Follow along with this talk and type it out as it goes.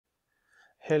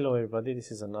Hello everybody, this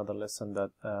is another lesson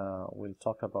that will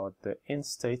talk about the in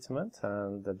statement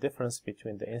and the difference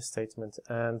between the in statement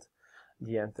and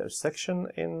the intersection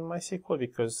in MySql,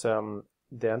 because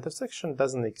the intersection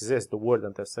doesn't exist, the word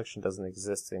intersection doesn't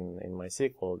exist in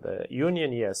MySql. The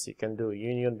union, yes, you can do a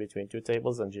union between two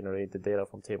tables and generate the data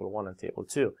from table 1 and table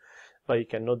 2, but you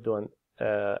cannot do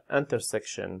an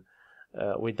intersection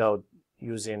without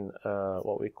using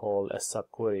what we call a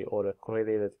subquery or a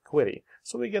correlated query.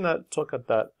 So we're gonna talk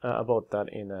about that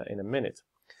in a minute.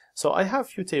 So I have a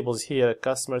few tables here: a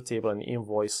customer table, an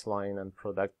invoice line, and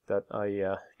product, that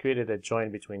I created a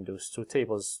join between those two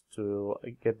tables to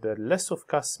get the list of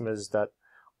customers that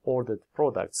ordered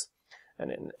products.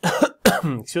 And then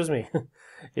excuse me,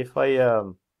 if I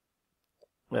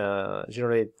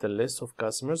generate the list of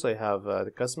customers, I have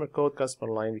the customer code,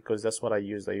 customer line, because that's what I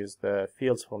use. I use the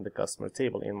fields from the customer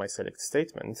table in my select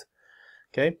statement.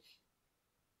 Okay.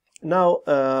 Now,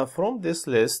 from this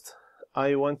list,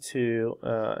 I want to,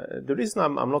 the reason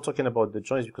I'm not talking about the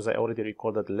joins, because I already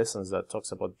recorded lessons that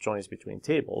talks about joins between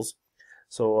tables.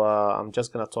 So I'm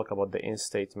just going to talk about the in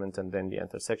statement and then the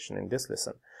intersection in this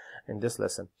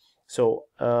lesson. So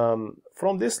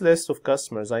from this list of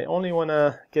customers, I only want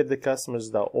to get the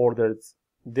customers that ordered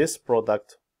this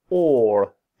product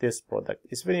or this product.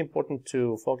 It's very important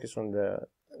to focus on the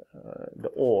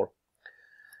or.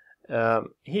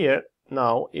 Here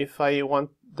now, if I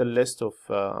want the list of,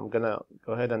 I'm gonna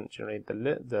go ahead and generate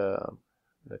the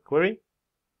query.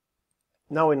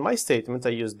 Now in my statement, I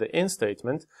use the in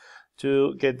statement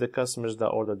to get the customers that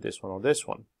ordered this one or this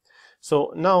one.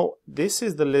 So now this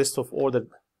is the list of ordered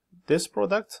this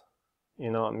product,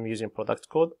 I'm using product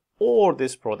code, or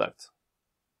this product,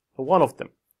 one of them,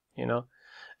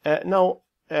 Now,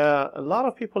 a lot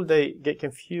of people, they get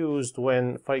confused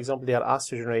when, for example, they are asked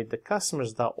to generate the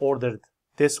customers that ordered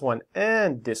this one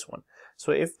and this one.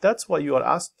 So if that's what you are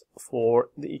asked for,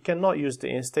 you cannot use the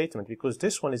in statement, because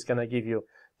this one is going to give you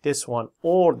this one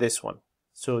or this one.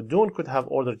 So Dune could have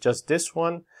ordered just this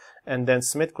one, and then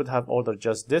Smith could have ordered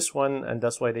just this one, and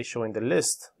that's why they show in the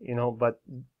list, but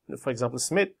for example,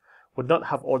 Smith would not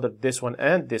have ordered this one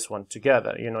and this one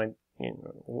together.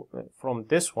 From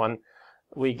this one,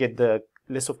 we get the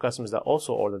list of customers that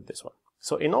also ordered this one.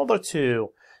 So in order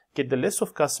to get the list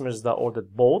of customers that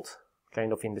ordered both,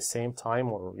 kind of in the same time,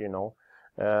 or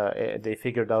they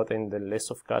figured out in the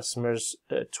list of customers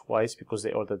twice because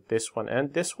they ordered this one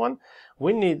and this one,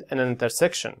 we need an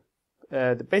intersection.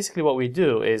 Basically what we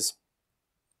do is,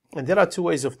 and there are two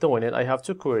ways of doing it. I have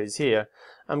two queries here.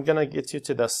 I'm gonna get you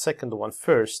to the second one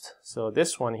first. So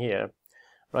this one here,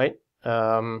 right?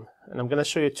 And I'm gonna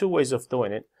show you two ways of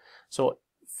doing it. So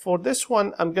for this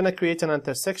one, I'm gonna create an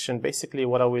intersection. Basically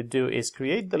what I will do is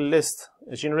create the list,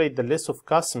 generate the list of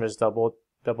customers that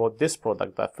bought this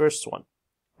product, that first one,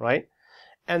 right?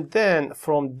 And then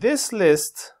from this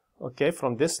list, okay,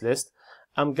 from this list,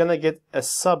 I'm gonna get a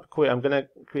subquery. I'm gonna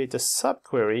create a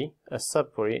subquery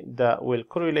that will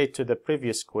correlate to the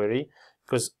previous query,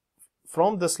 because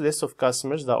from this list of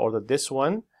customers that ordered this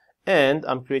one, and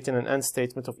I'm creating an end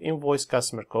statement of invoice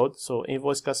customer code. So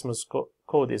invoice customer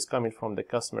code is coming from the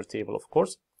customer table, of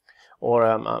course, or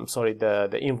I'm sorry,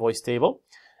 the invoice table,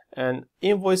 and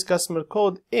invoice customer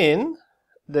code in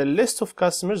the list of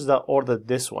customers that ordered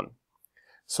this one.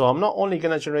 So I'm not only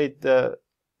gonna generate the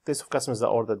list of customers that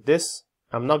ordered this,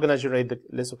 I'm not going to generate the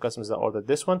list of customers that ordered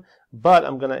this one, but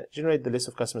I'm going to generate the list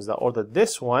of customers that ordered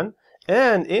this one.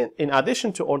 And in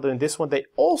addition to ordering this one, they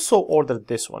also ordered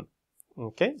this one.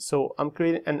 Okay, so I'm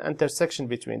creating an intersection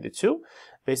between the two.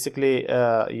 Basically,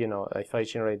 if I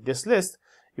generate this list,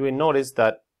 you will notice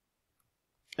that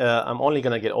I'm only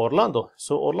going to get Orlando.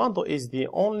 So Orlando is the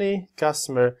only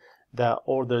customer that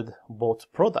ordered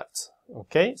both products.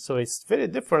 Okay, so it's very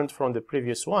different from the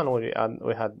previous one where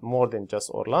we had more than just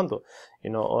Orlando.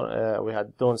 We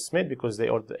had Don Smith because they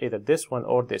ordered either this one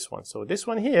or this one. So this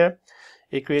one here,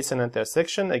 it creates an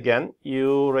intersection. Again,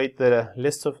 you rate the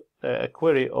list of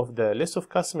query of the list of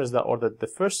customers that ordered the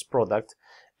first product,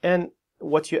 and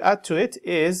what you add to it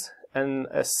is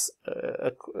a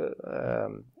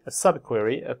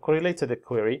subquery, a correlated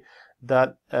query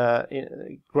that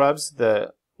grabs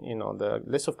the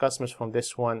list of customers from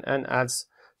this one and adds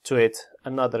to it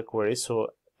another query. So,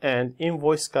 and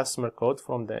invoice customer code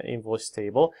from the invoice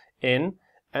table in,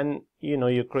 and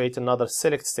you create another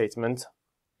select statement,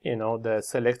 the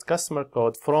select customer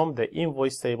code from the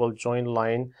invoice table join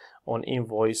line on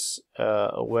invoice,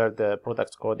 where the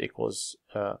product code equals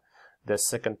the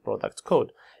second product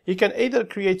code. You can either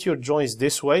create your joins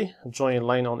this way, join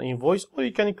line on invoice, or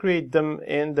you can create them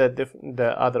in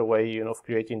the other way, of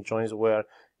creating joins where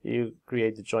you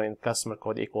create the join customer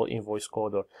code equal invoice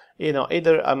code, or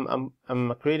either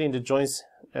I'm creating the joins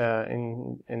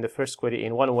in the first query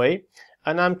in one way,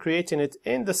 and I'm creating it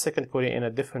in the second query in a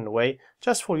different way,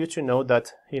 just for you to know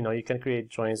that you can create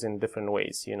joins in different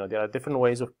ways. There are different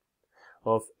ways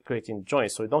of creating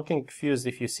joins, so don't get confused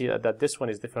if you see that this one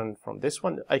is different from this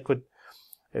one. I could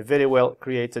very well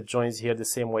create a joins here the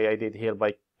same way I did here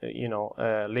by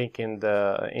linking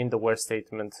in the where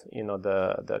statement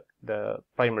the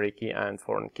primary key and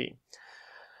foreign key.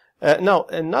 Now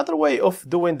another way of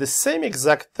doing the same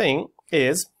exact thing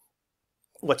is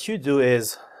what you do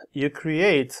is you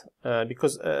create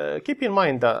because keep in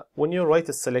mind that when you write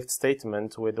a select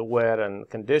statement with the where and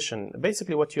condition,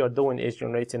 basically what you are doing is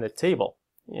generating a table.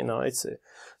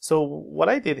 So what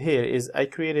I did here is I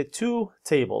created two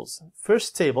tables.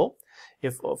 First table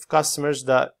of customers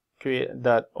that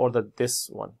ordered this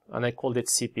one, and I called it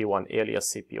CP1,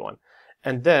 alias CP1.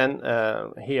 And then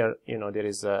here there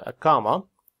is a comma,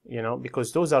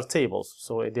 because those are tables,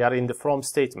 so they are in the from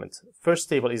statement. First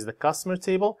table is the customer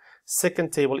table,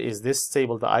 second table is this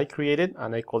table that I created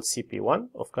and I called CP1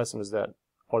 of customers that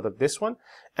ordered this one,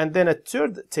 and then a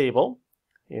third table,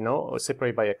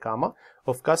 separated by a comma,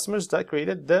 of customers that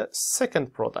created the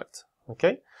second product.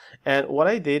 Okay, and what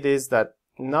I did is that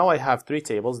now I have three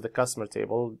tables: the customer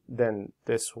table, then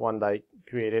this one that I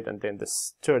created, and then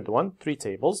this third one, three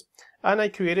tables, and I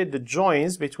created the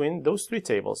joins between those three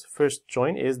tables. First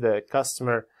join is the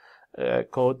customer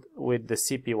code with the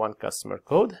CP1 customer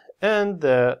code, and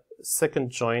the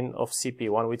second join of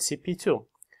CP1 with CP2.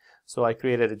 So I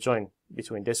created a join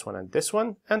between this one and this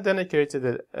one, and then I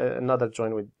created another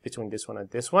join between this one and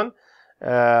this one.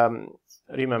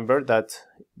 Remember that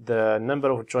the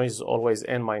number of joins is always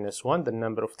n minus 1, the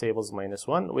number of tables minus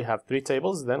 1. We have three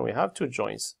tables, then we have two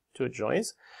joins.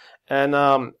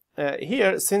 And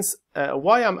here, since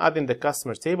why I'm adding the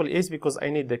customer table is because I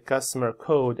need the customer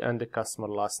code and the customer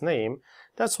last name.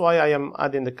 That's why I am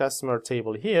adding the customer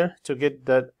table here to get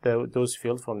those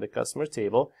fields from the customer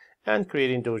table and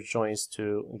creating those joins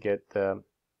to get the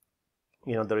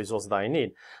results that I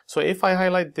need. So if I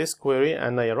highlight this query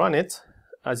and I run it,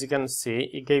 as you can see,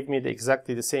 it gave me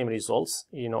exactly the same results.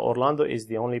 Orlando is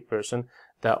the only person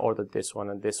that ordered this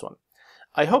one and this one.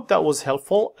 I hope that was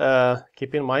helpful.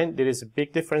 Keep in mind there is a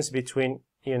big difference between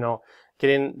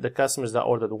getting the customers that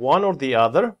ordered one or the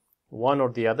other.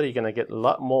 You're gonna get a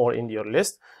lot more in your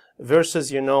list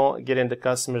versus getting the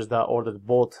customers that ordered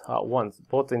both at once,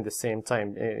 both in the same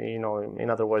time. In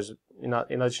other words, in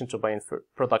addition to buying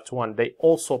product one, they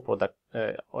also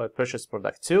purchase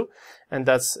product two, and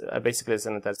that's basically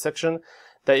an entire section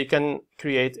that you can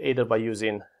create either by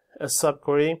using a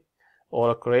subquery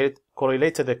or a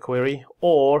correlated query,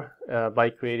 or by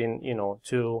creating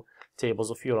two tables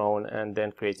of your own and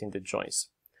then creating the joins.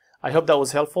 I hope that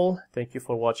was helpful. Thank you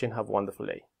for watching. Have a wonderful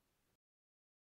day.